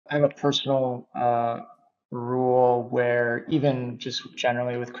I have a personal rule where even just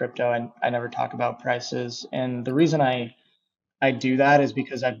generally with crypto, I never talk about prices. And the reason I do that is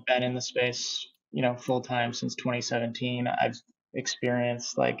because I've been in the space, full time since 2017. I've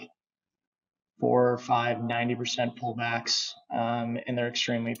experienced like 4, 5, 90% pullbacks, and they're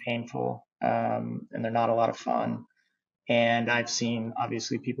extremely painful, and they're not a lot of fun. And I've seen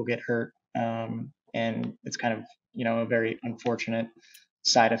obviously people get hurt, and it's kind of, a very unfortunate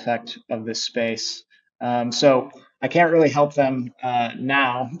side effect of this space. So I can't really help them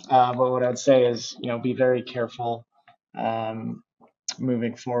now, but what I would say is, be very careful um,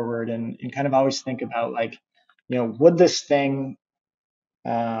 moving forward, and kind of always think about like, would this thing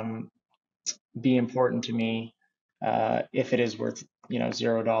um, be important to me if it is worth,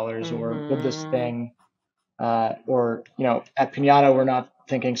 $0, or would this Mm-hmm. thing or at Pinata, we're not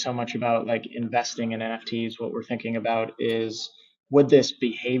thinking so much about like investing in NFTs. What we're thinking about is, would this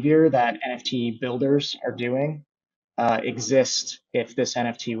behavior that NFT builders are doing exist if this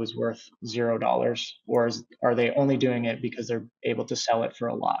NFT was worth $0, or are they only doing it because they're able to sell it for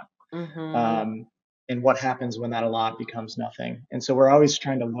a lot? Mm-hmm. Um, and what happens when that a lot becomes nothing? And so we're always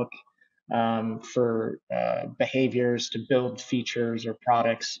trying to look for behaviors to build features or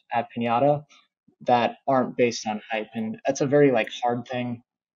products at Pinata that aren't based on hype. And that's a very like hard thing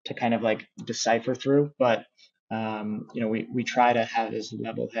to kind of like decipher through. But we try to have as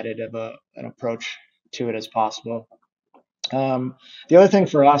level-headed of an approach to it as possible. The other thing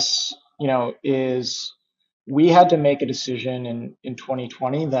for us, is we had to make a decision in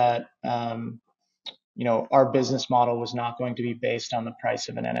 2020 that our business model was not going to be based on the price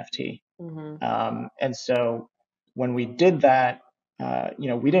of an NFT. Mm-hmm. And so when we did that,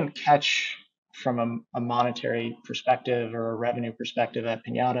 we didn't catch from a monetary perspective or a revenue perspective at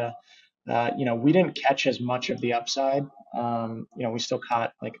Pinata. We didn't catch as much of the upside. We still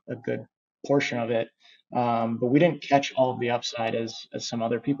caught like a good portion of it, but we didn't catch all of the upside as some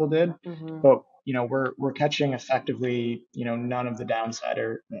other people did. Mm-hmm. But we're catching effectively, none of the downside,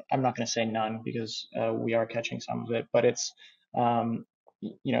 or I'm not going to say none because we are catching some of it, but um,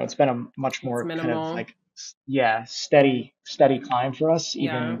 it's been a much It's more kind of minimal. like, yeah, steady climb for us,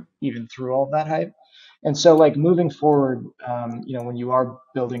 Yeah. even through all of that hype. And so like moving forward, when you are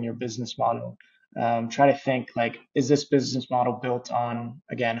building your business model, try to think like, is this business model built on,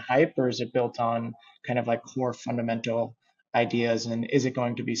 again, hype, or is it built on kind of like core fundamental ideas, and is it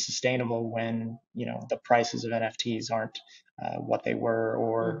going to be sustainable when the prices of NFTs aren't what they were,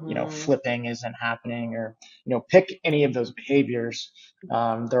 or Mm-hmm. flipping isn't happening, or pick any of those behaviors.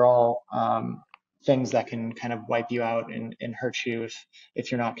 They're all things that can kind of wipe you out and hurt you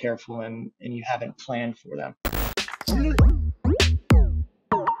if you're not careful and you haven't planned for them.